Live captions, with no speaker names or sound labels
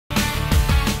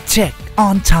Check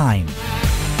on Time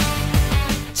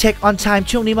Check on Time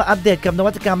ช่วงนี้มาอัปเดตกับน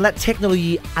วัตกรรมและเทคโนโล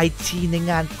ยีไอทีใน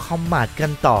งาน Commart กั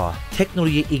นต่อเทคโนโล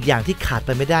ยีอีกอย่างที่ขาดไป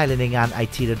ไม่ได้เลยในงาน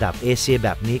IT ระดับเอเชียแบ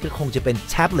บนี้ก็คงจะเป็น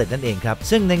แท็บเล็ตนั่นเองครับ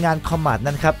ซึ่งในงาน Commart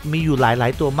นั้นครับมีอยู่หลา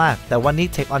ยตัวมากแต่วันนี้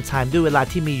Check on Time ด้วยเวลา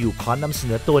ที่มีอยู่ขอนำเส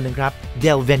นอตัวหนึ่งครับ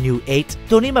Dell Venue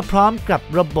 8 ตัวนี้มาพร้อมกับ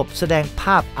ระบบแสดงภ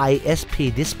าพ ISP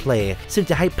Display ซึ่ง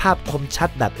จะให้ภาพคมชัด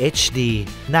แบบ HD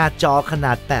หน้าจอขน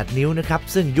าด 8 นิ้วนะครับ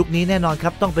ซึ่งยุคนี้แน่นอนครั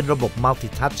บต้องเป็นระบบ Multi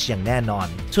Touch อย่างแน่นอน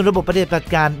ส่วนระบบปฏิบัติ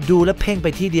การดูและเพ่งไป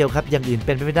ที่เดียวครับอย่างอื่นเ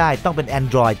ป็นไปไม่ได้ต้องเป็น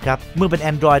Android ครับเมื่อเป็น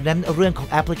Android นั้นเรื่องของ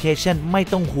แอปพลิเคชันไม่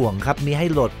ต้องห่วงครับมีให้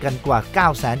โหลดกันกว่า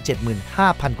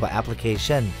 975,000 กว่าแอปพลิเค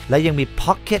ชันและยังมี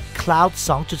Pocket Cloud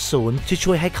 2.0 ที่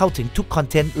ช่วยให้เข้าถึงทุกคอน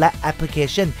เทนต์และแอปพลิเค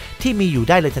ชันที่มีอยู่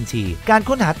ได้เลยทันทีการ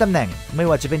ค้นหาตำแหน่งไม่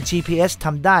ว่าจะเป็น GPS ท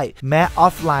ำได้แม้ออ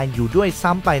ฟไลน์อยู่ด้วย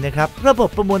ซ้ำไปนะครับระบบ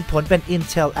ประมวลผลเป็น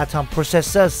Intel Atom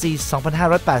Processor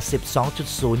Z2580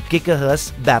 2.0 GHz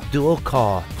แบบ Dual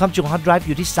Core ความจุ Hard Drive อ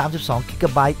ยู่ที่32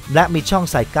 GB และมีช่อง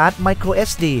ใส่การ์ด Micro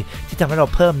SD ที่ทำให้เรา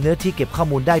เพิ่มเนื้อที่เก็บข้อ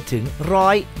มูลได้ถึง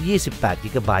128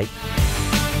 GB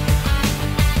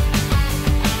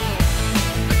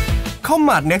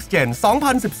Commart Next Gen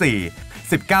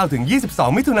 2014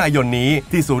 19-22 มิถุนายนนี้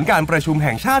ที่ศูนย์การประชุมแ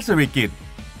ห่งชาติสิริกิติ์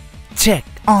Check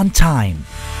on Time